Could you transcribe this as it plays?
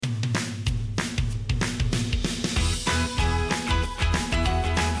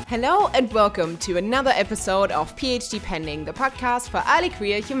Hello and welcome to another episode of PhD Pending, the podcast for early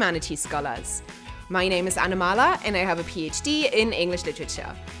career humanities scholars. My name is Anna Mahler and I have a PhD in English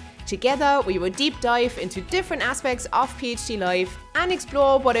literature. Together, we will deep dive into different aspects of PhD life and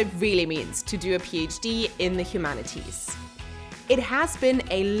explore what it really means to do a PhD in the humanities. It has been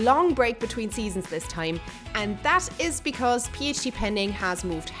a long break between seasons this time, and that is because PhD Pending has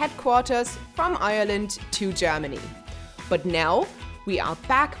moved headquarters from Ireland to Germany. But now, we are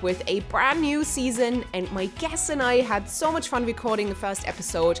back with a brand new season, and my guests and I had so much fun recording the first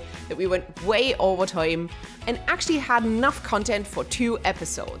episode that we went way over time and actually had enough content for 2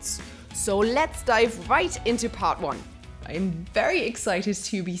 episodes. So let's dive right into part 1. I'm very excited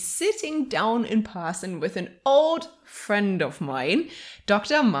to be sitting down in person with an old friend of mine,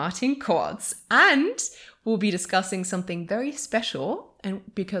 Dr. Martin Kortz, and we'll be discussing something very special, and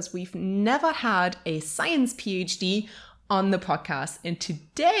because we've never had a science PhD on the podcast, and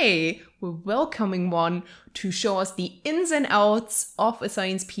today we're welcoming one to show us the ins and outs of a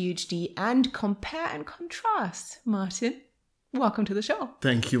science PhD and compare and contrast. Martin, welcome to the show.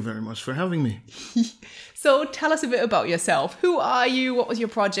 Thank you very much for having me. So tell us a bit about yourself. Who are you? What was your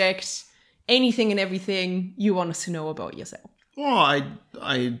project? Anything and everything you want us to know about yourself. Well,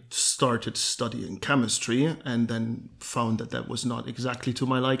 I started studying chemistry and then found that was not exactly to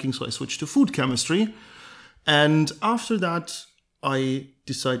my liking, so I switched to food chemistry. And after that, I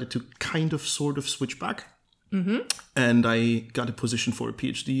decided to sort of switch back. Mm-hmm. And I got a position for a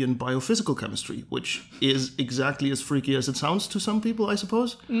PhD in biophysical chemistry, which is exactly as freaky as it sounds to some people, I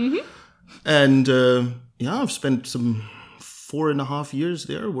suppose. Mm-hmm. And I've spent some 4.5 years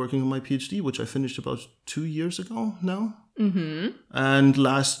there working on my PhD, which I finished about 2 years ago now. Mm-hmm. And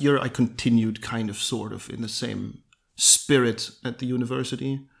last year, I continued sort of in the same spirit at the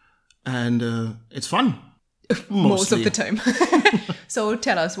university. And it's fun. Most of the time. So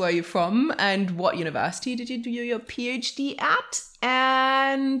tell us where you're from and what university did you do your PhD at?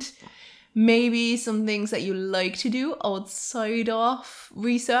 And maybe some things that you like to do outside of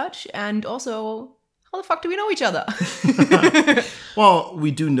research. And also, how the fuck do we know each other? Well,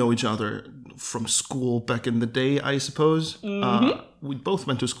 we do know each other from school back in the day, I suppose. Mm-hmm. We both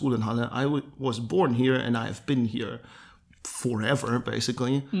went to school in Halle. I was born here and I have been here forever,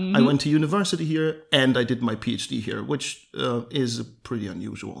 basically. Mm-hmm. I went to university here and I did my PhD here, which is a pretty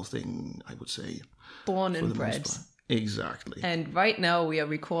unusual thing, I would say. Born and bred. Exactly. And right now we are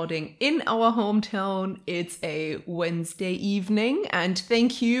recording in our hometown. It's a Wednesday evening. And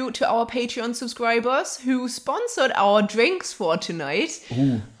thank you to our Patreon subscribers who sponsored our drinks for tonight.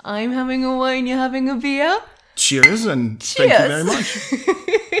 Ooh. I'm having a wine, you're having a beer. Cheers, and Cheers. Thank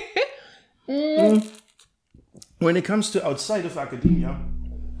you very much. When it comes to outside of academia,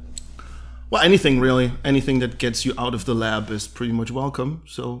 well, anything really, anything that gets you out of the lab is pretty much welcome.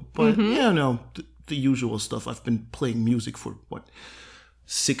 So, but the usual stuff. I've been playing music for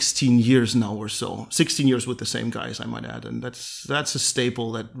 16 years now or so. 16 years with the same guys, I might add, and that's a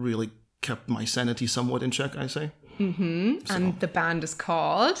staple that really kept my sanity somewhat in check, I say. Mm-hmm. So, and the band is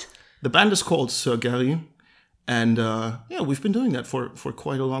called? The band is called Sir Gary, and we've been doing that for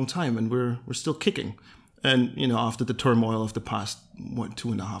quite a long time, and we're still kicking. And, after the turmoil of the past,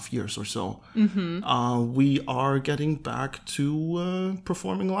 2.5 years or so, mm-hmm. We are getting back to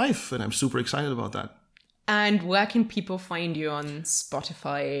performing live. And I'm super excited about that. And where can people find you on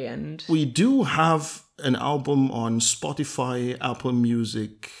Spotify? And we do have an album on Spotify, Apple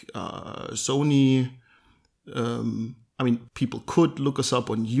Music, Sony. People could look us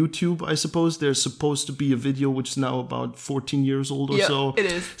up on YouTube, I suppose. There's supposed to be a video which is now about 14 years old or so. It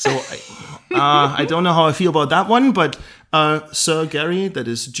is. So I don't know how I feel about that one, but Sir Gary, that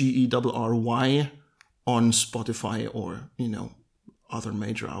is Gerry, on Spotify or, other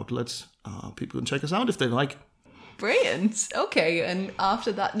major outlets. People can check us out if they like. Brilliant. Okay, and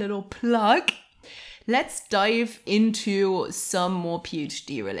after that little plug, let's dive into some more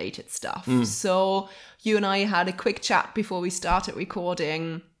PhD related stuff. So you and I had a quick chat before we started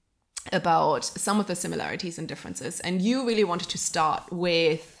recording about some of the similarities and differences. And you really wanted to start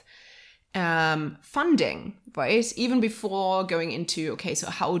with funding, right? Even before going into, okay, so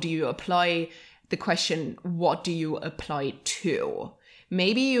how do you apply the question, what do you apply to?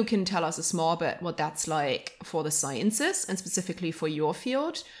 Maybe you can tell us a small bit what that's like for the sciences and specifically for your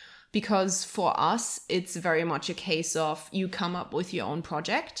field. Because for us, it's very much a case of you come up with your own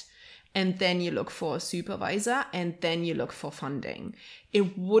project and then you look for a supervisor and then you look for funding.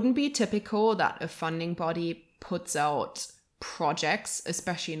 It wouldn't be typical that a funding body puts out projects,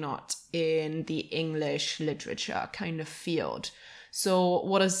 especially not in the English literature kind of field. So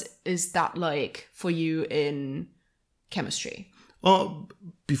what is that like for you in chemistry? Well,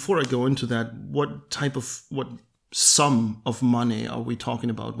 before I go into that, what sum of money are we talking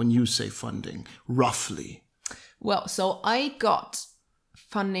about when you say funding, roughly? Well, so I got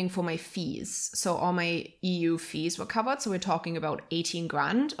funding for my fees. So all my EU fees were covered. So we're talking about 18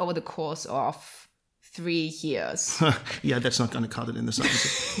 grand over the course of 3 years. Yeah, that's not going to cut it in the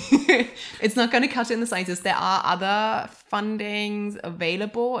sciences. It's not going to cut it in the sciences. There are other fundings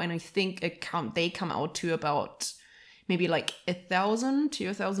available, and I think they come out to about maybe like 1,000 to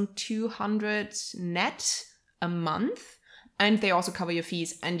 1,200 net a month. And they also cover your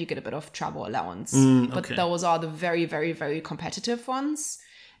fees, and you get a bit of travel allowance. Okay. But those are the very, very, very competitive ones.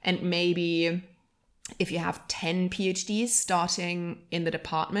 And maybe if you have 10 PhDs starting in the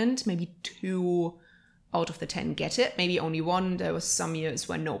department, maybe 2 out of the 10 get it. Maybe only 1. There was some years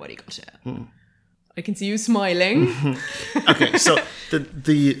where nobody got it. I can see you smiling. Okay, so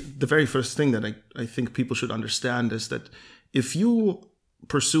the very first thing that I think people should understand is that if you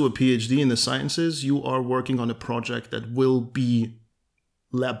pursue a PhD in the sciences, you are working on a project that will be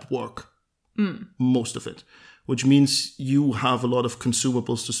lab work, most of it, which means you have a lot of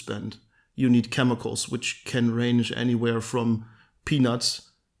consumables to spend. You need chemicals, which can range anywhere from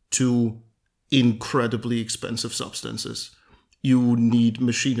peanuts to incredibly expensive substances. You need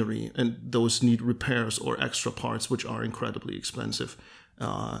machinery, and those need repairs or extra parts, which are incredibly expensive.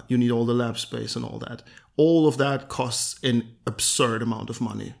 You need all the lab space and all that. All of that costs an absurd amount of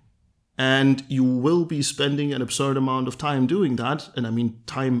money. And you will be spending an absurd amount of time doing that. And I mean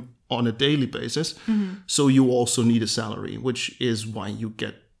time on a daily basis. So you also need a salary, which is why you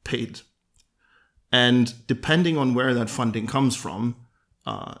get paid. And depending on where that funding comes from,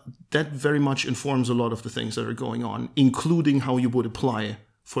 that very much informs a lot of the things that are going on, including how you would apply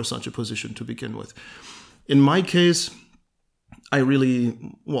for such a position to begin with. In my case, I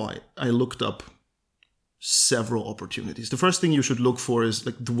looked up several opportunities. The first thing you should look for is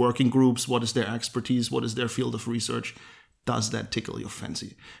like the working groups. What is their expertise? What is their field of research? Does that tickle your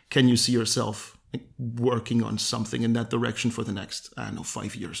fancy? Can you see yourself working on something in that direction for the next,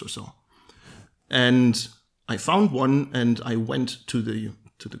 5 years or so? And I found one, and I went to the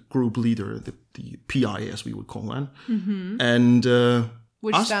group leader, the PI, as we would call that, and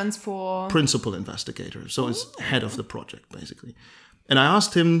which stands for principal investigator. So it's head of the project, basically. And I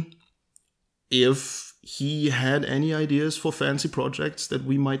asked him if he had any ideas for fancy projects that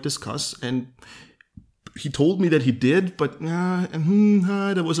we might discuss, and he told me that he did, but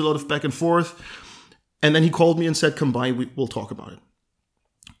there was a lot of back and forth. And then he called me and said, "Come by, we'll talk about it."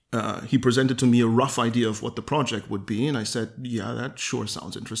 He presented to me a rough idea of what the project would be, and I said, "Yeah, that sure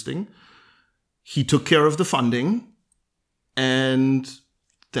sounds interesting." He took care of the funding, and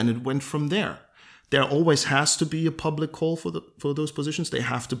then it went from there. There always has to be a public call for those positions. They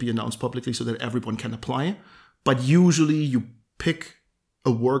have to be announced publicly so that everyone can apply. But usually you pick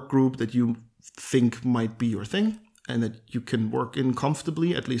a work group that you think might be your thing and that you can work in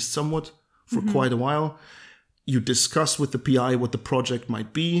comfortably, at least somewhat, for quite a while. You discuss with the PI what the project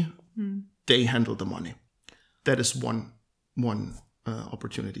might be. They handle the money. That is one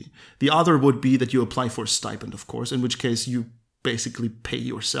opportunity. The other would be that you apply for a stipend, of course, in which case you basically pay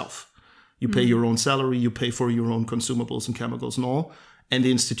yourself. You pay your own salary, you pay for your own consumables and chemicals and all, and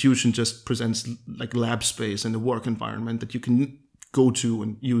the institution just presents like lab space and a work environment that you can go to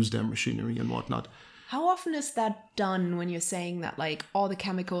and use their machinery and whatnot. How often is that done when you're saying that like all the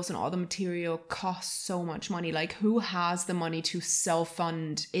chemicals and all the material costs so much money? Like who has the money to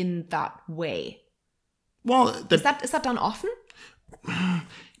self-fund in that way? Well, is that done often?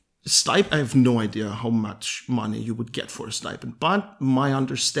 I have no idea how much money you would get for a stipend, but my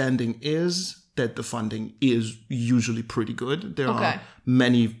understanding is that the funding is usually pretty good. There are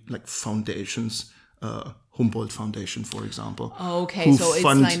many like foundations, Humboldt Foundation, for example. Okay, so it's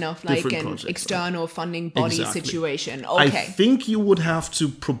kind of like an external funding body situation. Okay. I think you would have to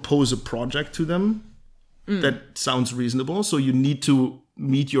propose a project to them. That sounds reasonable. So you need to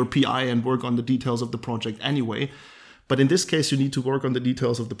meet your PI and work on the details of the project anyway. But in this case, you need to work on the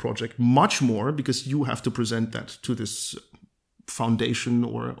details of the project much more because you have to present that to this foundation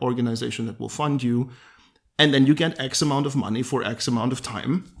or organization that will fund you. And then you get X amount of money for X amount of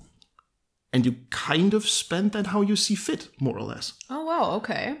time. And you kind of spend that how you see fit, more or less. Oh, wow.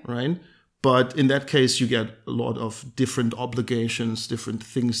 Okay. Right? But in that case, you get a lot of different obligations, different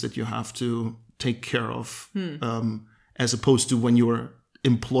things that you have to take care of, as opposed to when you were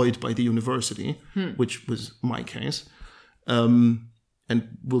employed by the university, which was my case.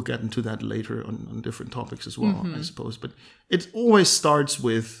 And we'll get into that later on different topics as well, I suppose. But it always starts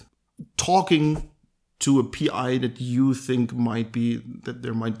with talking to a PI that you think that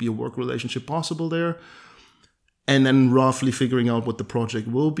there might be a work relationship possible there. and then roughly figuring out what the project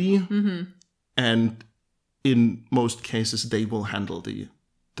will be. And in most cases, they will handle the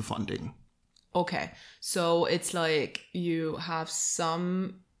funding. Okay. So it's like you have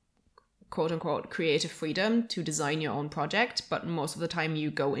some quote unquote creative freedom to design your own project, but most of the time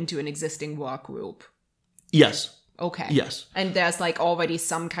you go into an existing work group. Yes. Okay. Yes. And there's like already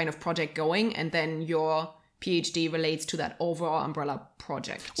some kind of project going, and then your PhD relates to that overall umbrella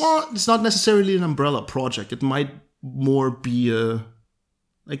project. Well, it's not necessarily an umbrella project. It might more be a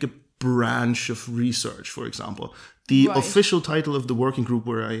branch of research, for example. The official title of the working group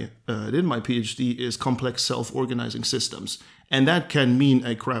where I did my PhD is Complex Self-Organizing Systems. And that can mean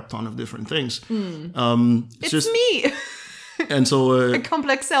a crap ton of different things. It's me! And so... a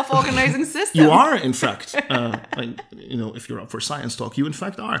complex self-organizing system. You are, in fact. If you're up for science talk, you in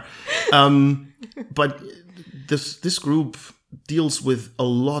fact are. But this group deals with a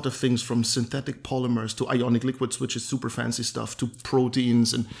lot of things, from synthetic polymers to ionic liquids, which is super fancy stuff, to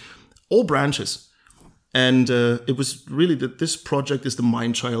proteins and all branches. And it was really that this project is the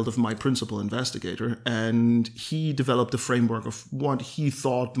mindchild of my principal investigator. And he developed a framework of what he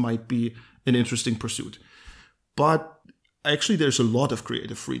thought might be an interesting pursuit. But actually, there's a lot of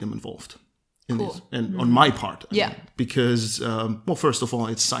creative freedom involved in this, and on my part. Yeah. Because, first of all,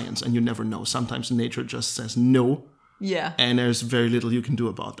 it's science, and you never know. Sometimes nature just says no. Yeah. And there's very little you can do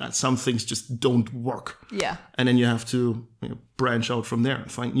about that. Some things just don't work. Yeah. And then you have to branch out from there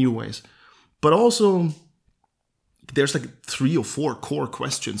and find new ways. But also, there's like 3 or 4 core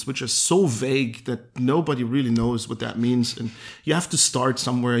questions, which are so vague that nobody really knows what that means. And you have to start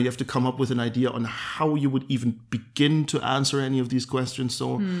somewhere. You have to come up with an idea on how you would even begin to answer any of these questions.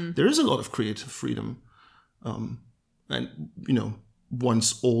 So there is a lot of creative freedom.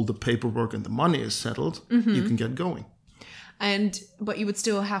 Once all the paperwork and the money is settled, you can get going. But you would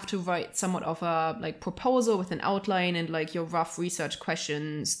still have to write somewhat of a proposal with an outline and your rough research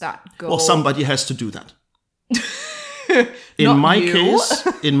questions that go... Well, somebody has to do that. In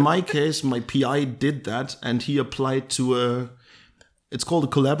my case, my PI did that, and he applied to it's called a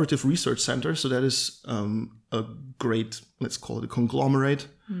collaborative research center. So that is a great, let's call it a conglomerate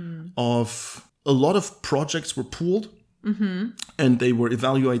of a lot of projects were pooled, and they were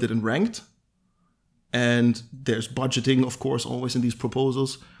evaluated and ranked. And there's budgeting, of course, always in these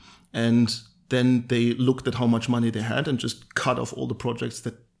proposals. And then they looked at how much money they had and just cut off all the projects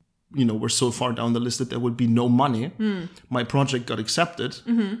that were so far down the list that there would be no money. My project got accepted,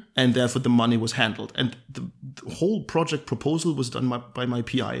 and therefore the money was handled. And the whole project proposal was done by my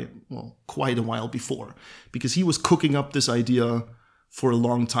PI, quite a while before, because he was cooking up this idea for a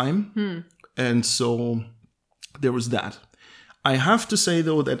long time. And so there was that. I have to say,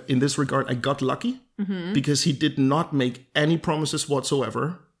 though, that in this regard, I got lucky, because he did not make any promises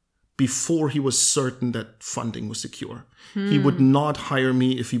whatsoever before he was certain that funding was secure. He would not hire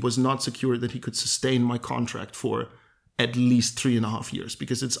me if he was not secure that he could sustain my contract for at least 3.5 years,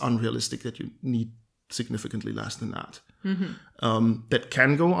 because it's unrealistic that you need significantly less than that. That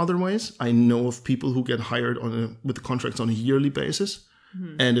can go other ways. I know of people who get hired with contracts on a yearly basis,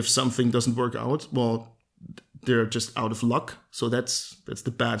 and if something doesn't work out, well, they're just out of luck. So that's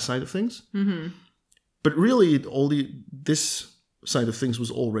the bad side of things. But really, this side of things was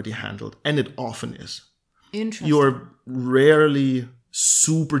already handled, and it often is. Interesting. You're rarely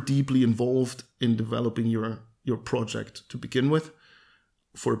super deeply involved in developing your project to begin with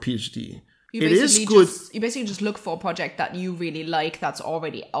for a PhD. You basically just look for a project that you really like that's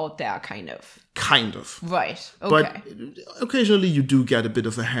already out there, kind of. Kind of. Right. Okay. But occasionally you do get a bit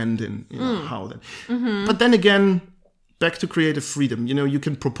of a hand in how that. But then again, back to creative freedom. You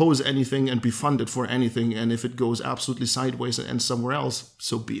can propose anything and be funded for anything, and if it goes absolutely sideways and ends somewhere else,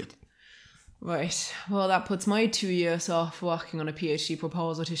 so be it. Right. Well, that puts my 2 years off working on a PhD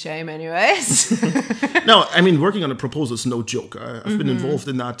proposal to shame anyways. No, I mean, working on a proposal is no joke. I've been involved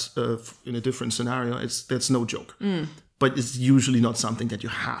in that in a different scenario. That's no joke. But it's usually not something that you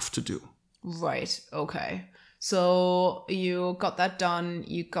have to do. Right. Okay. So you got that done,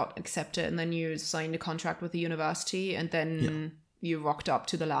 you got accepted, and then you signed a contract with the university, and then you rocked up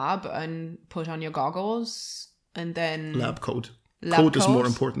to the lab and put on your goggles, and then... Lab coat. Coat is more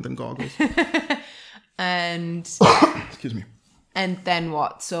important than goggles. And... Excuse me. And then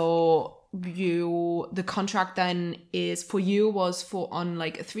what? So the contract then was on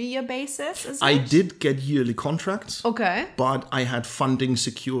a 3-year basis, is it? I did get yearly contracts. Okay. But I had funding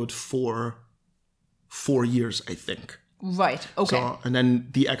secured for 4 years, I think. Right. Okay. So, and then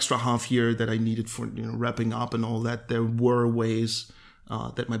the extra half year that I needed for wrapping up and all that, there were ways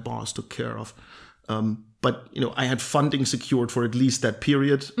that my boss took care of. But, I had funding secured for at least that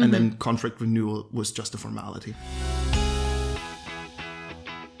period, and then contract renewal was just a formality.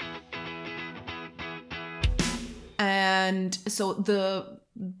 And so the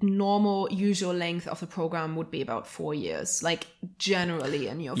normal usual length of the program would be about 4 years, like generally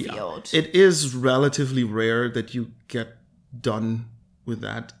in your field. It is relatively rare that you get done with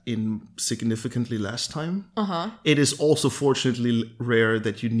that in significantly less time. It is also fortunately rare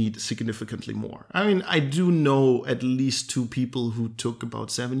that you need significantly more. I mean, I do know at least 2 people who took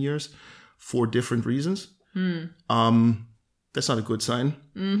about 7 years for different reasons. That's not a good sign.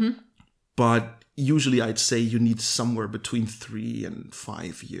 But usually I'd say you need somewhere between 3 and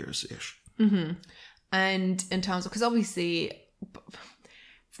 5 years-ish. And in terms of, because obviously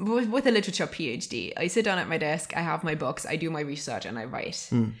with a literature PhD, I sit down at my desk, I have my books, I do my research, and I write.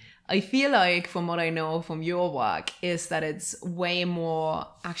 I feel like, from what I know from your work, is that it's way more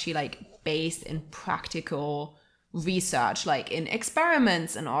actually like based in practical research, like in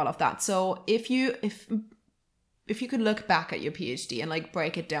experiments and all of that. So if you could look back at your PhD and like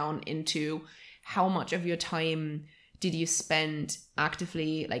break it down into how much of your time did you spend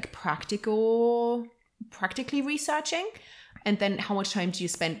actively like practically researching, and then how much time do you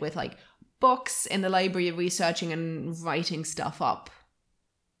spend with like books in the library researching and writing stuff up?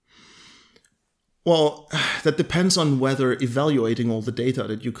 Well, that depends on whether evaluating all the data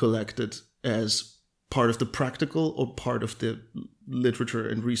that you collected as part of the practical or part of the literature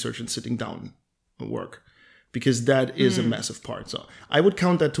and research and sitting down work, because that is a massive part. So I would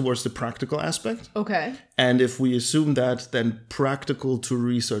count that towards the practical aspect. Okay. And if we assume that, then practical to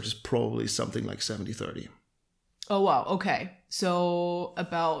research is probably something like 70-30. Oh, wow. Okay. So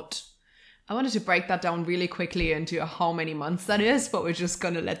I wanted to break that down really quickly into how many months that is, but we're just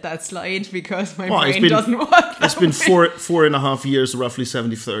going to let that slide because my brain doesn't work. It's been 4.5 years, roughly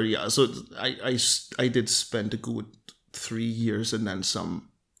 70-30. Yeah. So I did spend a good 3 years and then some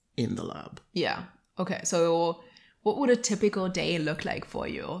in the lab. Yeah. Okay. So what would a typical day look like for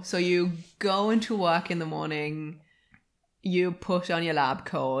you? So you go into work in the morning, you put on your lab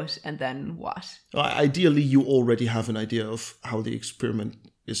coat, and then what? Ideally, you already have an idea of how the experiment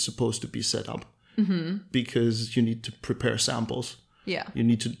is supposed to be set up, because you need to prepare samples. Yeah. You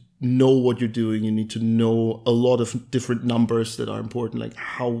need to know what you're doing. You need to know a lot of different numbers that are important, like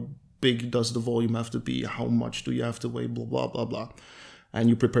how big does the volume have to be? How much do you have to weigh? Blah, blah, blah, blah. And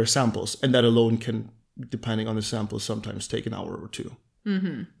you prepare samples. And that alone can, depending on the samples, sometimes take an hour or 2.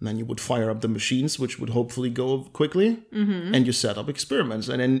 And then you would fire up the machines, which would hopefully go quickly, and you set up experiments.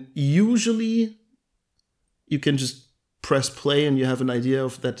 And then usually you can just press play and you have an idea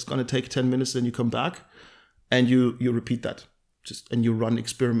of that's going to take 10 minutes, then you come back and you repeat that. And you run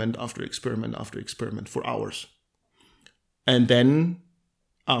experiment after experiment after experiment for hours. And then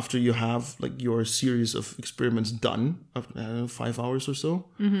after you have like your series of experiments done, 5 hours or so,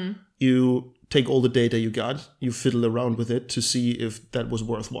 you take all the data you got, you fiddle around with it to see if that was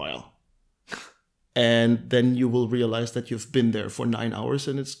worthwhile. And then you will realize that you've been there for 9 hours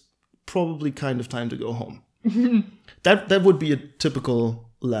and it's probably kind of time to go home. That would be a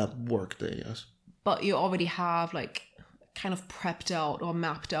typical lab work day, yes. But you already have like kind of prepped out or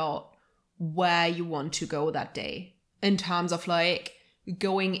mapped out where you want to go that day in terms of like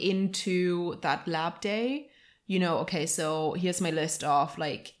going into that lab day. Okay, so here's my list of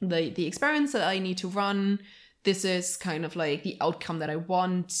like the experiments that I need to run. This is kind of like the outcome that I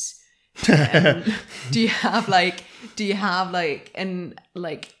want. Do you have an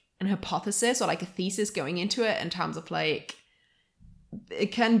hypothesis or like a thesis going into it in terms of like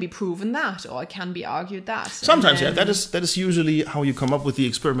it can be proven that or it can be argued that? Sometimes, yeah. That is usually how you come up with the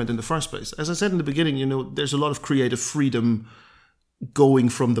experiment in the first place. As I said in the beginning, there's a lot of creative freedom going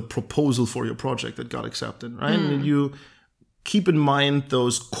from the proposal for your project that got accepted, right? And you keep in mind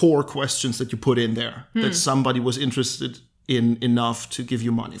those core questions that you put in there, that somebody was interested in enough to give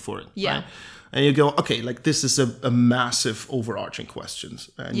you money for it. Yeah. Right? And you go, okay, like this is a massive overarching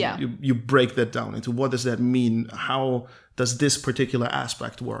questions. And you break that down into what does that mean? How does this particular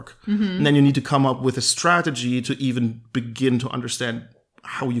aspect work? And then you need to come up with a strategy to even begin to understand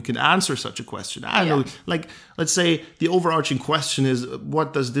how you can answer such a question. I don't know, like let's say the overarching question is,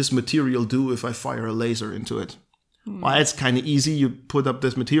 what does this material do if I fire a laser into it? Well, it's kind of easy. You put up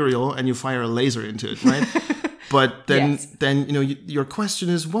this material and you fire a laser into it, right? But then your question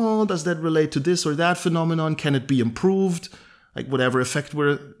is, well, does that relate to this or that phenomenon? Can it be improved? Like whatever effect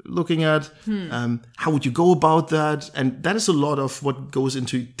we're looking at. How would you go about that? And that is a lot of what goes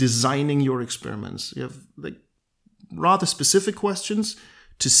into designing your experiments. You have like rather specific questions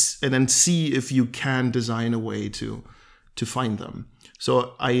and then see if you can design a way to to find them.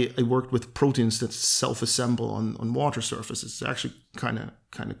 So I worked with proteins that self-assemble on water surfaces. It's actually kind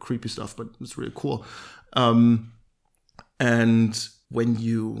of creepy stuff, but it's really cool. And when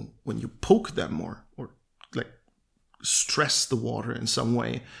you poke them or like stress the water in some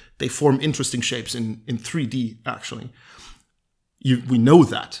way, they form interesting shapes in 3D. Actually, we know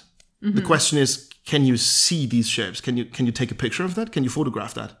that. Mm-hmm. The question is, can you see these shapes? Can you take a picture of that? Can you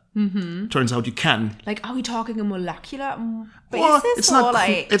photograph that? Mm-hmm. Turns out you can. Like, are we talking a molecular basis? Well,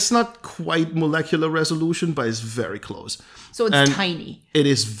 it's not quite molecular resolution, but it's very close. So it's tiny. It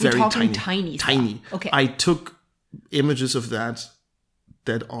is very tiny. Tiny. Okay. I took images of that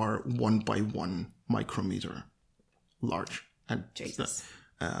are 1 by 1 micrometer large, and Jesus.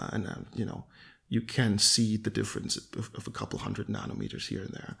 You can see the difference of a couple hundred nanometers here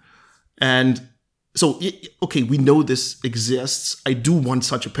and there, and. So, okay, we know this exists. I do want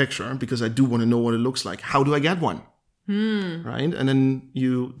such a picture because I do want to know what it looks like. How do I get one? Right? And then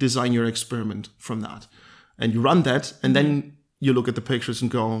you design your experiment from that. And you run that, and then you look at the pictures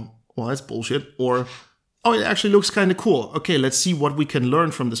and go, well, that's bullshit. Or, oh, it actually looks kind of cool. Okay, let's see what we can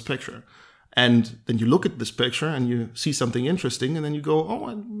learn from this picture. And then you look at this picture and you see something interesting, and then you go,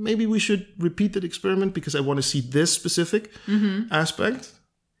 oh, maybe we should repeat that experiment because I want to see this specific aspect.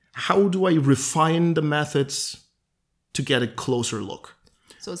 How do I refine the methods to get a closer look?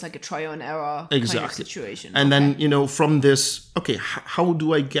 So it's like a trial and error kind of situation. And then, from this, okay, how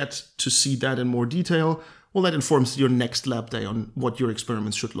do I get to see that in more detail? Well, that informs your next lab day on what your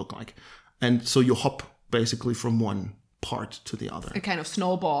experiments should look like. And so you hop basically from one part to the other. It kind of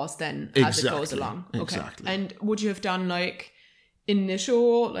snowballs then as it goes along. Okay. Exactly. And would you have done like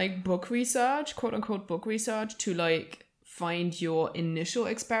initial book research, quote unquote book research, to find your initial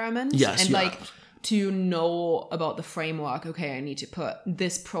experiment? Yes, and to know about the framework. Okay, I need to put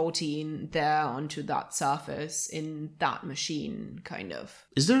this protein there onto that surface in that machine, kind of.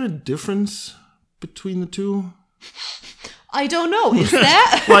 Is there a difference between the two? I don't know. Is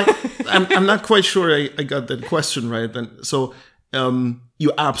there? Well, I'm not quite sure I got that question right. Then, so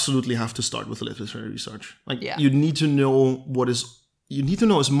you absolutely have to start with literary research. You need to know you need to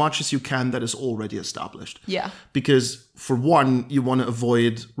know as much as you can that is already established. Yeah. Because for one, you want to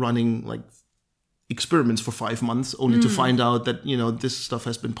avoid running experiments for 5 months only to find out that, this stuff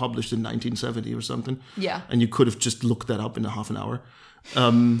has been published in 1970 or something. Yeah. And you could have just looked that up in a half an hour.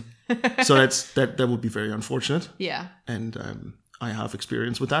 So that would be very unfortunate. Yeah. And I have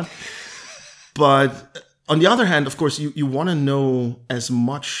experience with that. But on the other hand, of course, you want to know as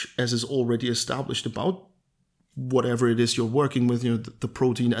much as is already established about whatever it is you're working with, the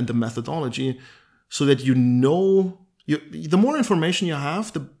protein and the methodology, so that the more information you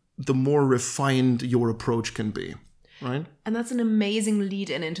have, the more refined your approach can be, right? And that's an amazing lead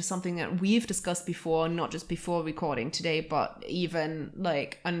into something that we've discussed before, not just before recording today, but even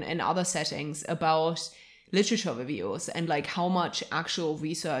in other settings, about literature reviews and how much actual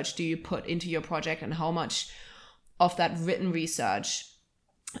research do you put into your project, and how much of that written research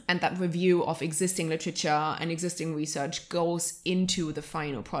and that review of existing literature and existing research goes into the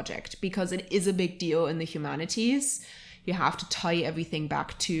final project, because it is a big deal in the humanities. You have to tie everything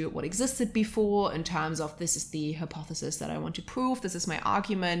back to what existed before in terms of, this is the hypothesis that I want to prove, this is my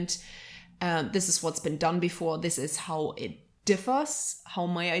argument, this is what's been done before, this is how it differs, how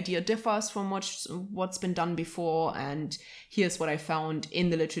my idea differs from what's been done before, and here's what I found in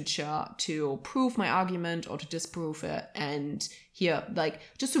the literature to prove my argument or to disprove it. And here,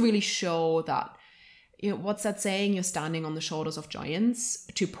 just to really show that, what's that saying? You're standing on the shoulders of giants,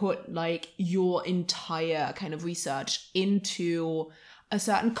 to put your entire kind of research into a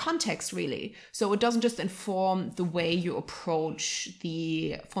certain context, really. So it doesn't just inform the way you approach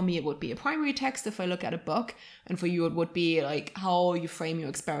for me, it would be a primary text if I look at a book, and for you, it would be how you frame your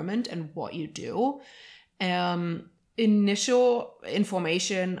experiment and what you do. Initial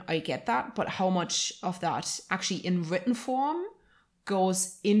information, I get that, but how much of that actually in written form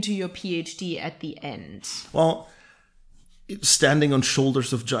goes into your PhD at the end? Well, standing on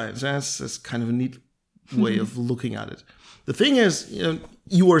shoulders of giants, that's kind of a neat way of looking at it. The thing is,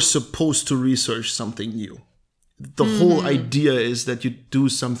 you are supposed to research something new. The whole idea is that you do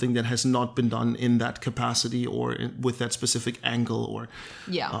something that has not been done in that capacity or with that specific angle, or,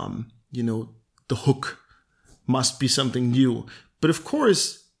 the hook must be something new. But of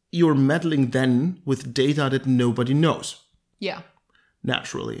course, you're meddling then with data that nobody knows. Yeah.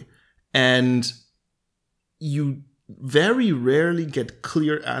 Naturally. And you very rarely get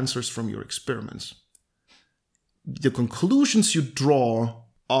clear answers from your experiments. The conclusions you draw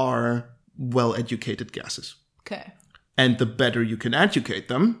are well-educated guesses. Okay. And the better you can educate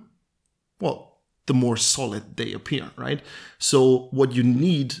them, well, the more solid they appear, right? So what you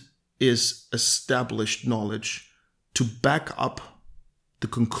need is established knowledge to back up the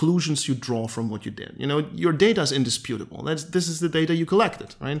conclusions you draw from what you did. Your data is indisputable. This is the data you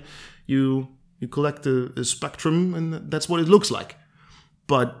collected, right? You collect the spectrum, and that's what it looks like.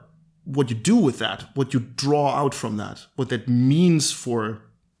 But what you do with that, what you draw out from that, what that means for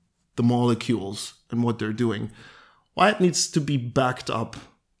the molecules and what they're doing, well, it needs to be backed up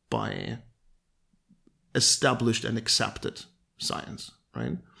by established and accepted science,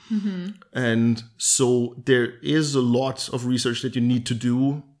 right? Mm-hmm. And so there is a lot of research that you need to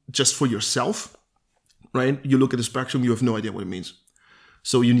do just for yourself, right? You look at the spectrum, you have no idea what it means.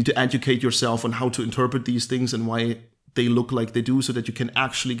 So you need to educate yourself on how to interpret these things and why they look like they do so that you can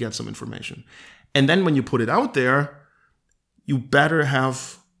actually get some information. And then when you put it out there, you better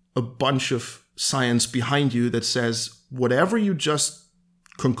have a bunch of science behind you that says whatever you just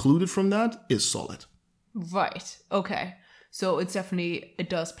concluded from that is solid. Right. Okay. So it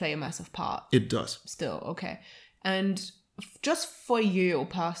does play a massive part. It does. Still, okay. And just for you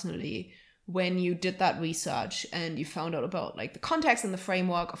personally, when you did that research and you found out about like the context and the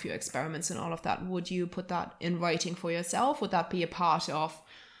framework of your experiments and all of that, would you put that in writing for yourself? Would that be a part of,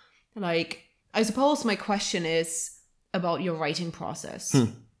 like, I suppose my question is about your writing process.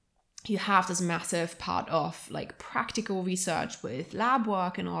 You have this massive part of like practical research with lab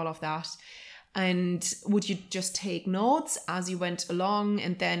work and all of that. And would you just take notes as you went along?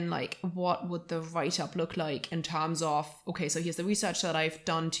 And then like, what would the write-up look like in terms of, okay, so here's the research that I've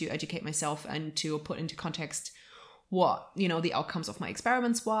done to educate myself and to put into context what, the outcomes of my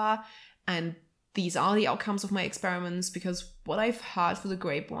experiments were. And these are the outcomes of my experiments, because what I've heard through the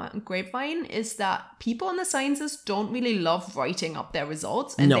grapevine is that people in the sciences don't really love writing up their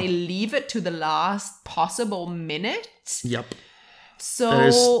results, and they leave it to the last possible minute. Yep.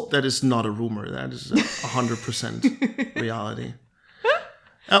 So that is not a rumor. That is 100% reality.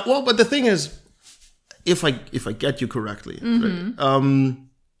 But the thing is, if I get you correctly, right,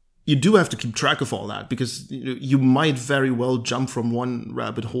 you do have to keep track of all that, because you might very well jump from one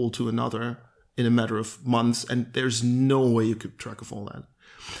rabbit hole to another in a matter of months, and there's no way you keep track of all that.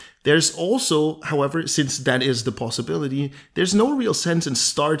 There's also, however, since that is the possibility, there's no real sense in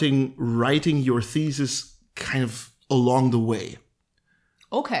starting writing your thesis kind of along the way.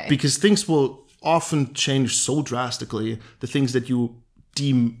 Okay. Because things will often change so drastically. The things that you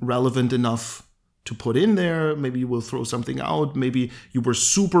deem relevant enough to put in there, maybe you will throw something out. Maybe you were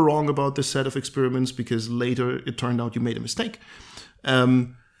super wrong about this set of experiments because later it turned out you made a mistake.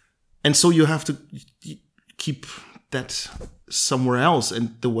 And so you have to keep that somewhere else.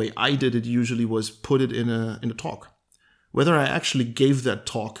 And the way I did it usually was put it in a talk. Whether I actually gave that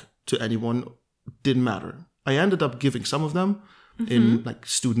talk to anyone didn't matter. I ended up giving some of them in like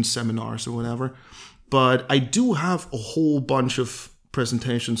student seminars or whatever. But I do have a whole bunch of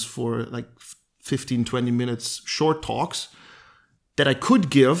presentations for like 15, 20 minutes short talks that I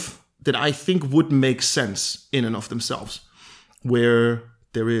could give that I think would make sense in and of themselves, where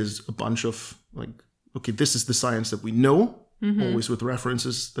there is a bunch of like, okay, this is the science that we know, always with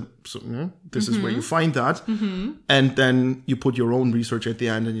references. This is where you find that. And then you put your own research at the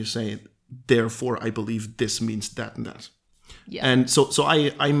end and you say, therefore, I believe this means that and that. Yeah. And so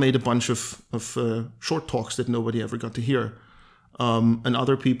I made a bunch of short talks that nobody ever got to hear. And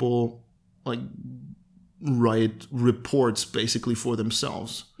other people like write reports basically for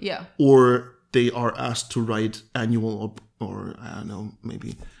themselves. Yeah. Or they are asked to write annual or I don't know,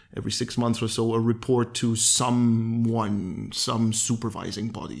 maybe every 6 months or so, a report to some supervising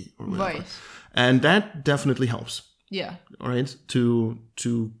body or whatever. Right. And that definitely helps. Yeah. All right. To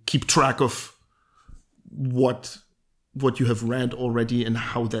keep track of what you have read already and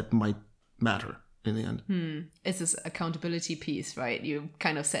how that might matter in the end. It's this accountability piece, right? You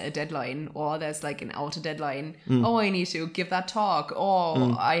kind of set a deadline, or there's like an outer deadline. Oh, I need to give that talk,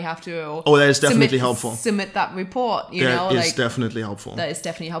 or I have to. Oh, that is definitely helpful. Submit that report. That is definitely helpful. That is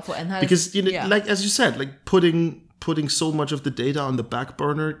definitely helpful, and because like as you said, like putting so much of the data on the back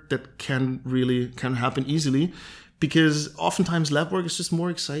burner that can happen easily. Because oftentimes lab work is just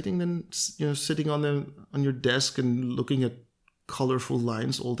more exciting than sitting on your desk and looking at colorful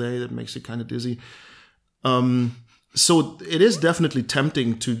lines all day. That makes you kind of dizzy. So it is definitely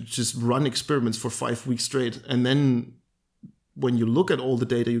tempting to just run experiments for 5 weeks straight, and then when you look at all the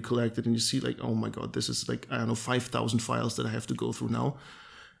data you collected and you see like, oh my god, this is like 5,000 files that I have to go through now.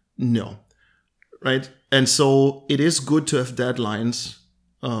 No, right? And so it is good to have deadlines.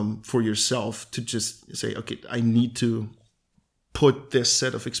 For yourself to just say, okay, I need to put this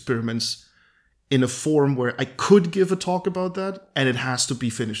set of experiments in a form where I could give a talk about that, and it has to be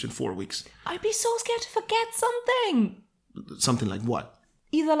finished in 4 weeks. I'd be so scared to forget something. Something like what?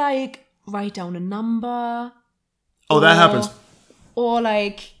 Either like write down a number. Oh, that happens. Or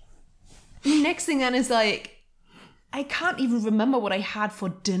like, next thing then is like, I can't even remember what I had for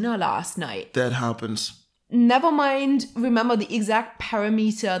dinner last night. That happens. Never mind, remember the exact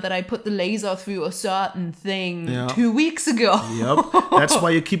parameter that I put the laser through a certain thing 2 weeks ago. Yep. That's why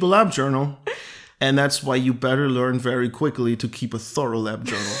you keep a lab journal. And that's why you better learn very quickly to keep a thorough lab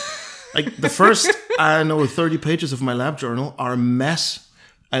journal. Like the first, 30 pages of my lab journal are a mess.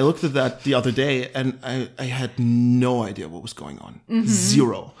 I looked at that the other day and I had no idea what was going on. Mm-hmm.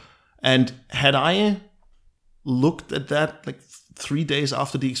 Zero. And had I looked at that like 3 days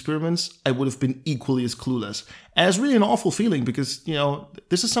after the experiments, I would have been equally as clueless. And it's really an awful feeling because,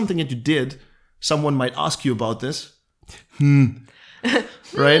 this is something that you did. Someone might ask you about this.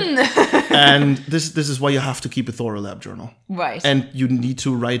 Right? And this is why you have to keep a thorough lab journal. Right. And you need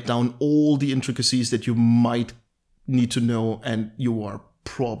to write down all the intricacies that you might need to know and you are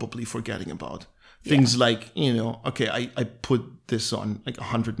probably forgetting about. Things like, okay, I put this on like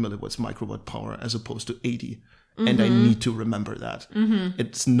 100 milliwatts microwatt power as opposed to 80. Mm-hmm. And I need to remember that. Mm-hmm.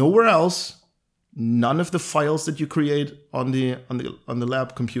 It's nowhere else. None of the files that you create on the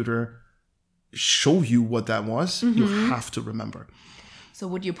lab computer show you what that was. Mm-hmm. You have to remember. So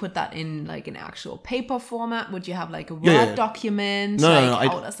would you put that in like an actual paper format? Would you have like a Word document? No.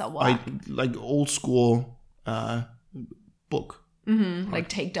 How does that work? Like old school book. Mm-hmm. Like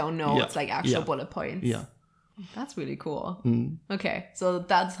take down notes, like actual bullet points. Yeah. That's really cool. Mm. Okay, so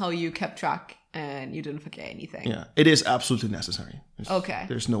that's how you kept track and you didn't forget anything. Yeah, it is absolutely necessary. Okay.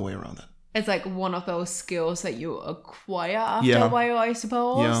 There's no way around that. It's like one of those skills that you acquire after a while, I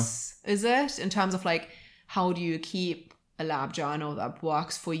suppose. Yeah. Is it? In terms of like, how do you keep a lab journal that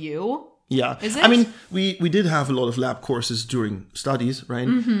works for you? Yeah. Is it? I mean, we did have a lot of lab courses during studies, right?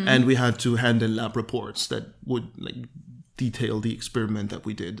 Mm-hmm. And we had to hand in lab reports that would like detail the experiment that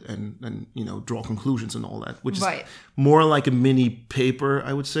we did and draw conclusions and all that, which is more like a mini paper,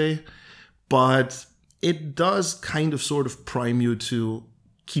 I would say. But it does kind of sort of prime you to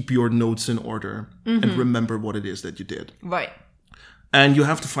keep your notes in order and remember what it is that you did. Right. And you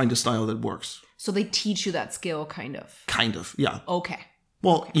have to find a style that works. So they teach you that skill, kind of. Kind of, yeah. Okay.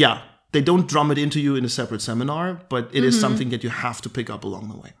 Well, yeah. They don't drum it into you in a separate seminar, but it is something that you have to pick up along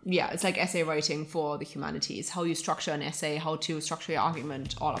the way. Yeah, it's like essay writing for the humanities. How you structure an essay, how to structure your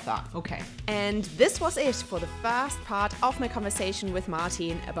argument, all of that. Okay. And this was it for the first part of my conversation with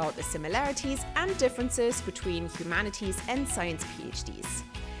Martin about the similarities and differences between humanities and science PhDs.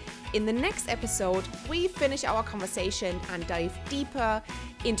 In the next episode, we finish our conversation and dive deeper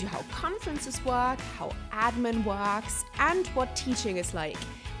into how conferences work, how admin works, and what teaching is like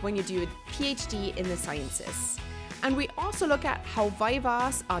when you do a PhD in the sciences. And we also look at how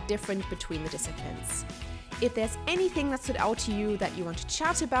vivas are different between the disciplines. If there's anything that stood out to you that you want to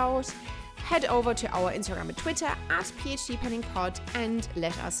chat about, head over to our Instagram and Twitter at PhDPenningPod and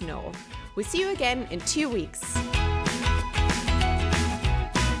let us know. We'll see you again in 2 weeks.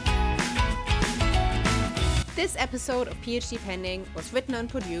 This episode of PhD Pending was written and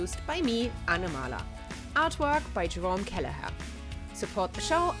produced by me, Anna Mahler. Artwork by Jerome Kelleher. Support the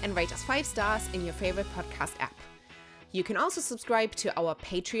show and rate us 5 stars in your favorite podcast app. You can also subscribe to our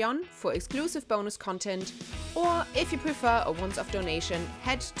Patreon for exclusive bonus content, or if you prefer a once-off donation,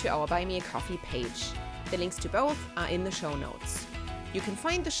 head to our Buy Me a Coffee page. The links to both are in the show notes. You can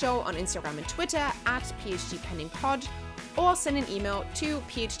find the show on Instagram and Twitter at PhDPenningPod, or send an email to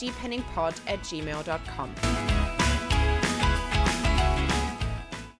phdpenningpod@gmail.com.